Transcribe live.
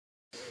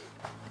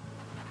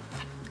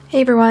Hey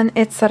everyone,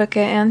 it's Saruke,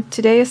 and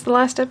today is the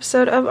last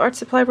episode of Art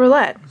Supply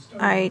Roulette.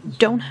 I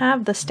don't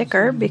have the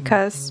sticker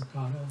because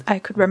I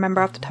could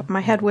remember off the top of my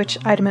head which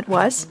item it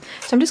was,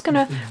 so I'm just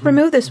gonna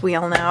remove this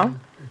wheel now.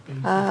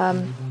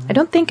 I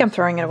don't think I'm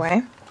throwing it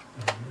away.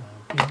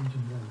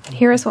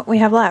 Here is what we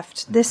have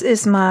left. This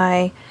is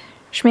my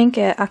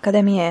Schmincke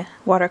Akademie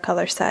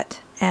watercolor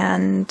set,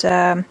 and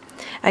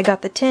I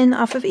got the tin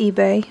off of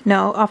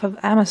off of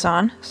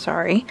Amazon,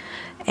 sorry,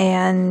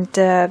 and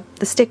the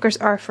stickers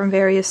are from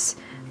various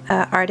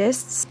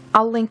artists.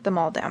 I'll link them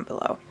all down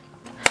below.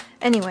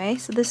 Anyway,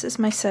 so this is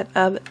my set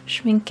of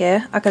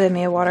Schmincke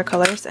Akademie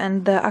watercolors,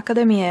 and the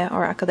Akademie,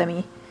 or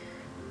Akademie,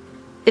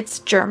 it's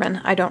German,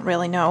 I don't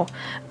really know.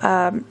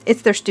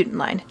 It's their student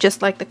line,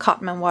 just like the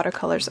Cotman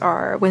watercolors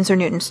are Winsor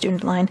Newton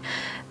student line.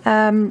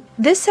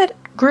 This set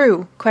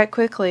grew quite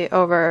quickly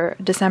over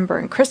December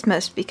and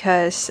Christmas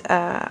because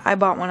I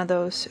bought one of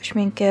those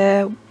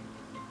Schmincke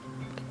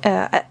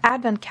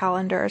advent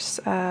calendars.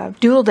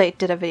 Dual Date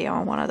did a video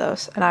on one of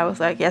those, and I was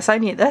like, yes, I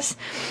need this.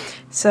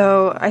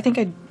 So I think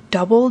I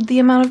doubled the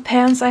amount of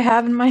pans I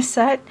have in my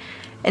set,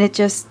 and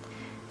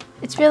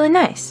it's really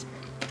nice.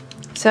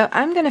 So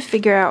I'm gonna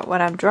figure out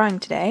what I'm drawing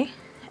today,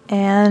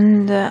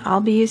 and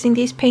I'll be using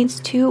these paints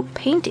to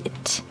paint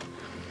it.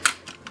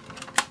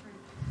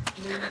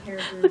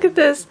 Look at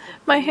this,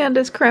 my hand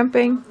is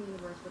cramping.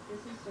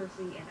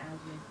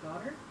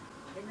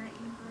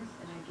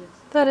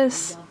 That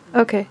is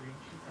okay.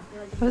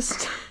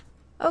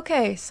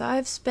 Okay, so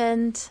I've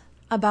spent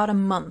about a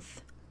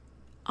month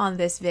on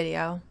this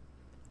video.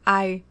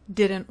 I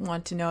didn't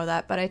want to know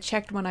that, but I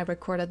checked when I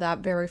recorded that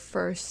very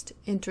first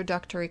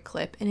introductory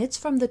clip, and it's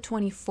from the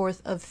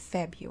 24th of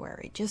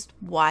February. Just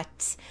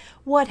what?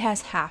 What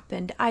has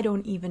happened? I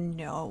don't even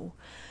know.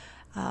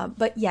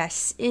 But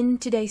yes, in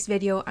today's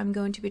video, I'm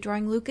going to be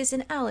drawing Lucas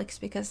and Alex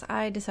because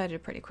I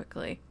decided pretty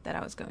quickly that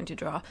I was going to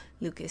draw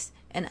Lucas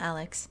and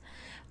Alex.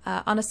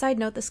 On a side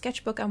note, the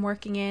sketchbook I'm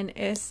working in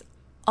is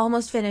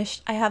almost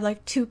finished. I have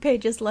like 2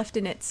 pages left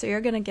in it, so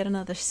you're gonna get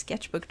another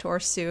sketchbook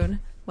tour soon.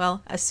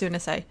 Well, as soon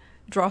as I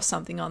draw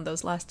something on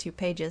those last 2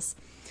 pages.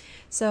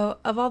 So,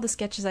 of all the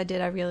sketches I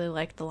did, I really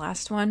liked the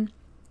last one.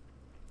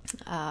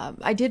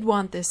 I did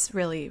want this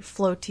really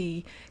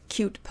floaty,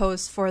 cute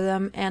pose for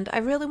them, and I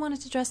really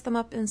wanted to dress them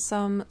up in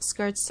some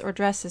skirts or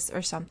dresses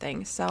or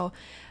something. So,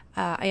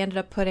 I ended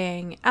up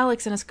putting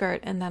Alex in a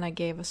skirt, and then I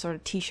gave a sort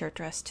of t-shirt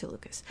dress to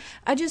Lucas.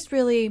 I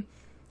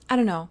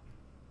don't know.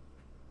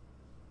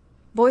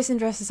 Boys in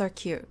dresses are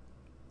cute.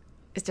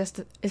 Is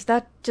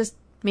that just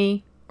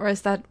me? Or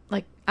is that,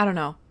 like, I don't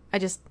know.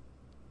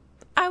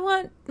 I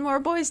want more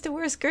boys to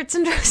wear skirts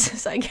and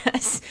dresses, I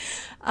guess.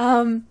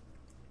 But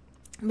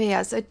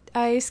yeah, so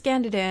I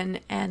scanned it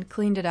in and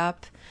cleaned it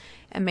up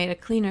and made a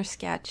cleaner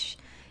sketch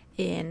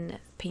in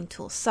Paint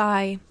Tool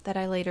Psi that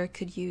I later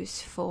could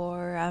use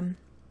for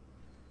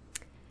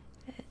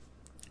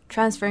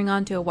transferring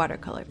onto a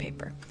watercolor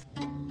paper.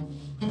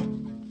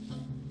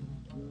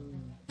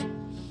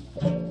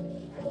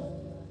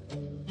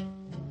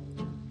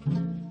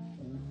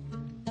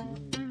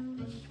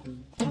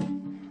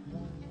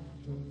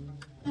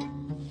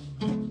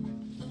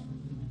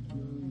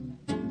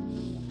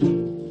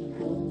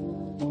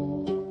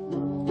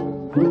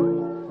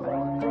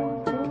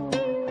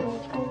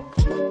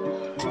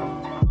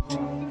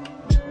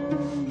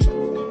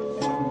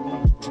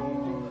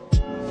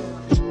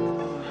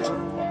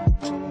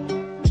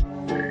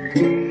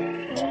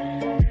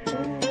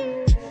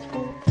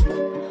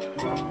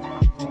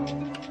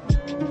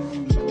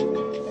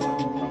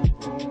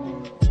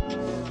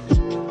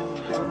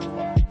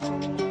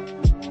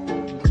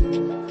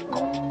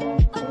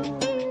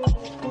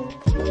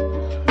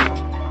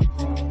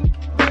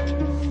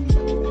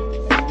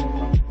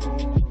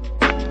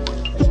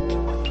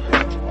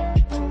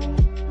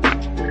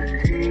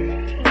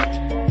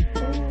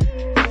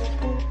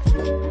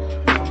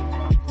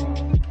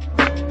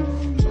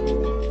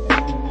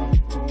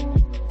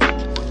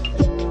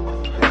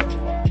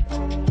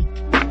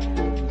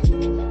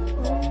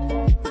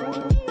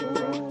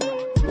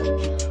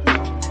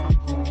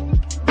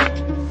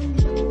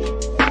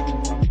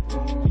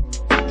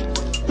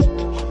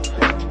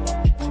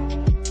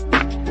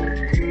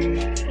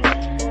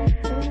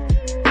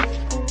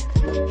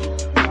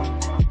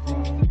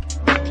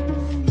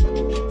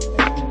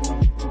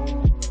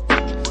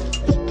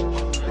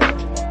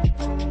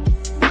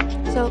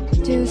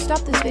 To stop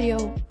this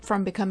video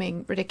from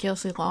becoming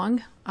ridiculously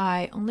long,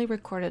 I only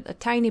recorded a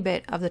tiny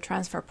bit of the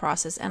transfer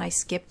process and I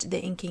skipped the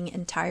inking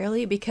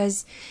entirely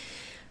because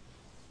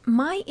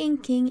my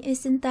inking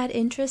isn't that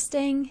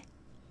interesting.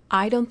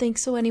 I don't think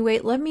so anyway.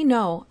 Let me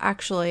know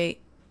actually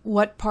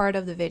what part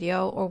of the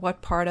video or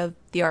what part of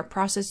the art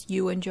process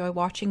you enjoy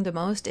watching the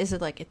most. Is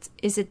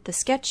it the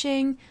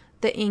sketching,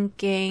 the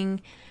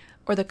inking,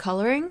 or the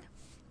coloring?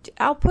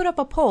 I'll put up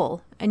a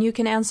poll and you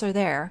can answer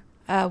there.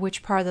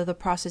 Which part of the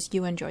process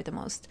you enjoy the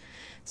most.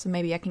 So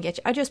maybe I can get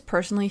you. I just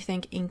personally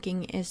think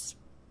inking is,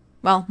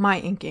 well, my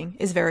inking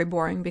is very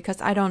boring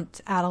because I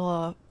don't add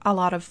a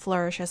lot of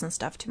flourishes and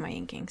stuff to my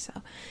inking.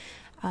 So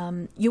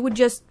You would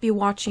just be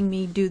watching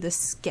me do the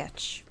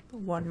sketch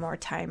one more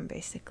time,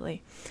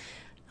 basically.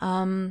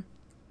 So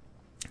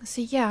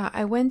yeah,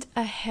 I went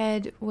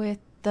ahead with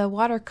the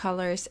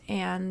watercolors,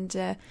 and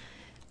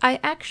I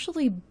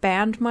actually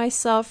banned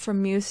myself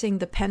from using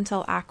the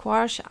Pentel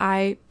Aquash.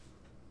 I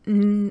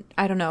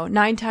don't know,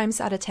 9 times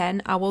out of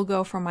 10 I will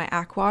go for my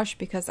Aquash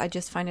because I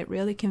just find it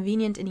really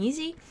convenient and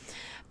easy.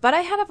 But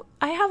I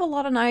have a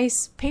lot of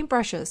nice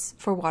paintbrushes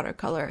for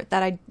watercolor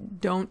that I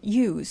don't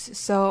use,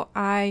 so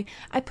I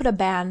put a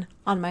ban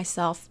on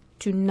myself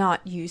to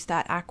not use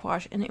that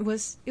Aquash, and it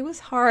was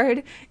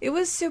hard. It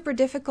was super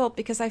difficult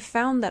because I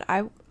found that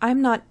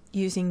I'm not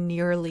using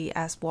nearly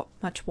as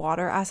much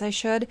water as I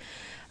should,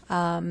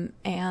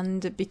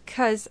 and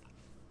because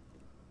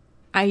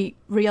I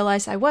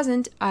realized I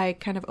wasn't, I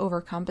kind of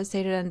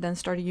overcompensated and then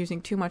started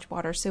using too much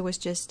water. So it was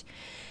just,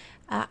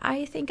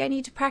 I think I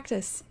need to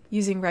practice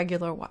using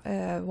regular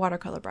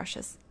watercolor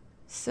brushes.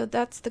 So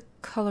that's the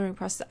coloring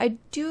process. I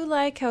do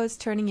like how it's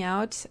turning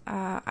out.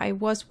 I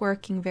was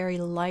working very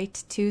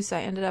light too, so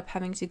I ended up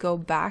having to go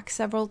back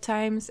several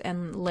times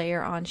and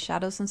layer on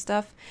shadows and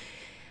stuff,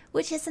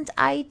 which isn't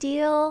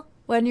ideal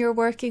when you're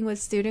working with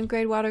student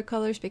grade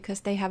watercolors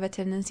because they have a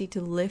tendency to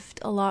lift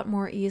a lot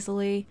more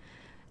easily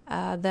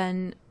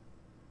than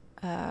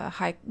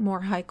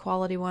more high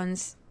quality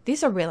ones.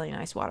 These are really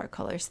nice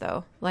watercolors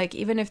though. Like,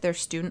 even if they're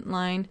student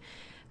line,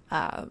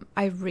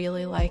 I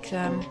really like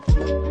them.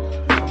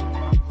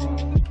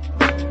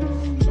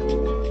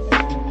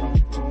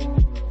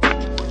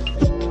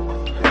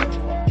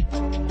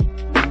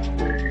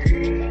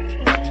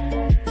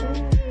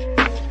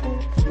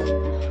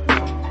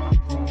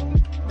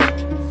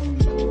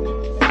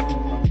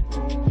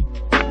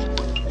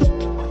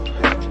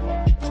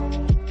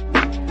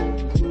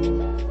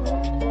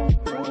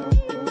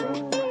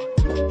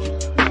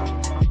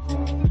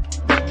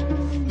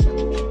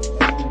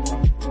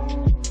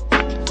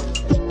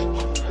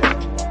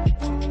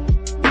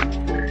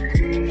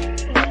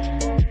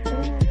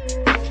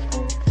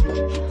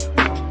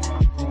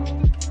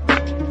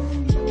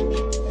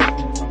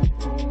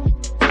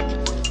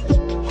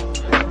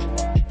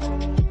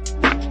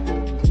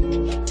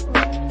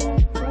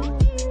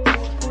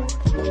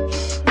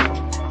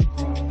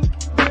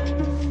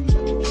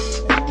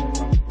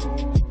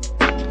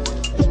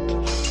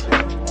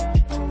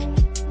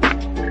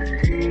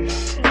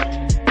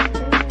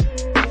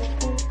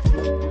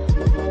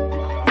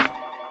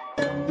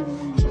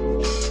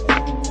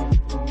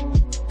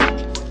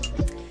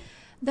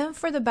 Then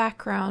for the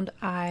background,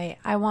 I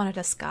wanted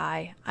a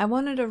sky. I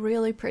wanted a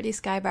really pretty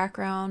sky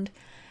background,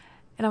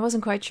 and I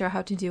wasn't quite sure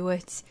how to do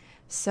it.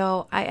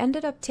 So I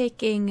ended up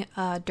taking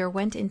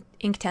Derwent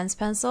Inktense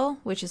pencil,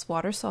 which is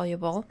water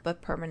soluble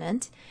but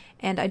permanent,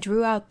 and I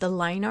drew out the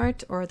line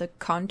art or the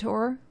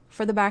contour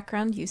for the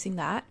background using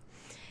that.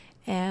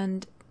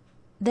 And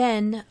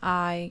then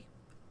I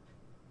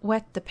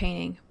wet the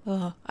painting.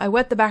 I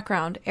wet the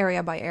background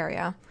area by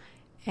area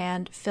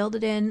and filled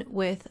it in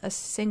with a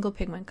single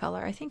pigment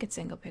color. I think it's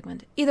single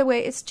pigment. Either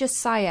way, it's just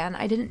cyan.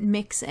 I didn't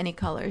mix any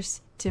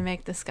colors to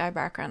make the sky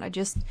background.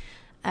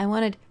 I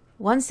wanted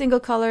one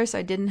single color so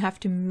I didn't have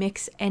to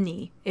mix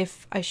any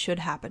if I should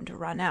happen to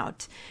run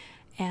out.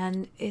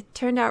 And it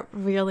turned out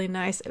really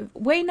nice.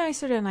 Way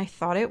nicer than I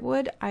thought it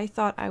would. I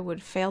thought I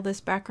would fail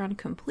this background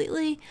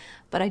completely,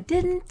 but I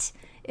didn't.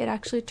 It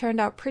actually turned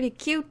out pretty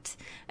cute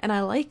and I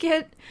like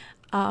it.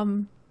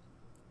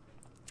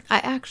 I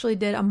actually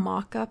did a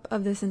mock-up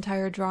of this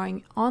entire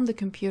drawing on the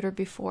computer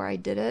before I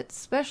did it,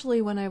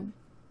 especially when I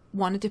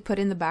wanted to put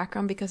in the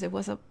background because it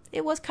was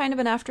kind of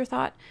an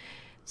afterthought.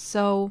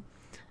 So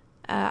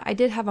I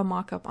did have a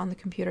mock-up on the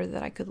computer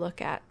that I could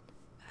look at.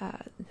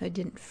 I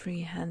didn't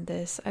freehand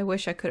this. I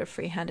wish I could have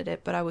freehanded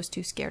it, but I was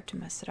too scared to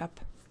mess it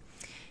up.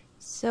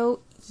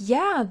 So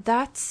yeah,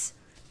 that's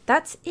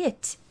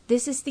it.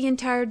 This is the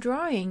entire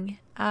drawing.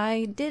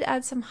 I did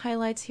add some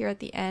highlights here at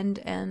the end,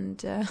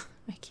 and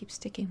I keep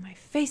sticking my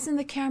face in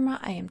the camera.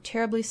 I am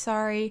terribly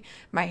sorry.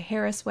 My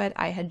hair is wet.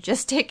 I had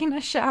just taken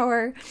a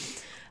shower.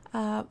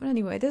 But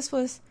anyway, this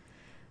was...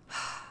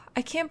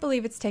 I can't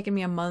believe it's taken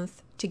me a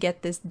month to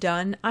get this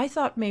done. I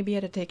thought maybe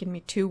it had taken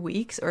me 2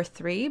 weeks or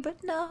 3,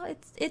 but no,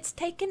 it's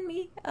taken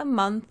me a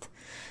month.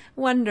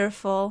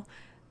 Wonderful.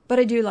 But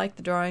I do like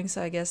the drawing,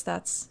 so I guess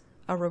that's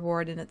a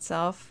reward in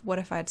itself. What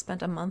if I had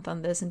spent a month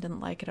on this and didn't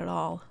like it at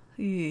all?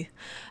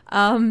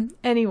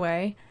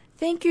 Anyway,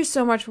 thank you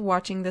so much for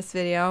watching this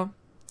video.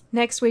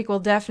 Next week will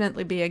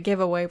definitely be a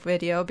giveaway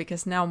video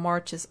because now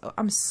March is...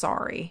 I'm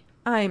sorry.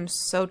 I'm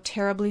so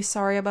terribly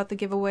sorry about the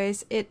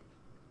giveaways.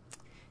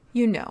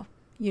 You know.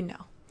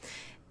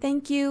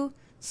 Thank you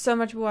so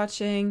much for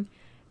watching,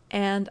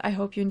 and I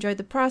hope you enjoyed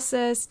the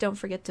process. Don't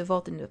forget to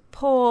vote in the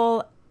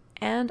poll,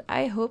 and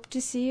I hope to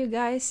see you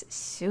guys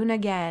soon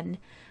again.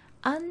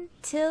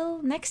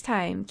 Until next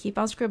time, keep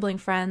on scribbling,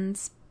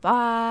 friends.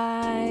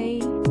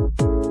 Bye!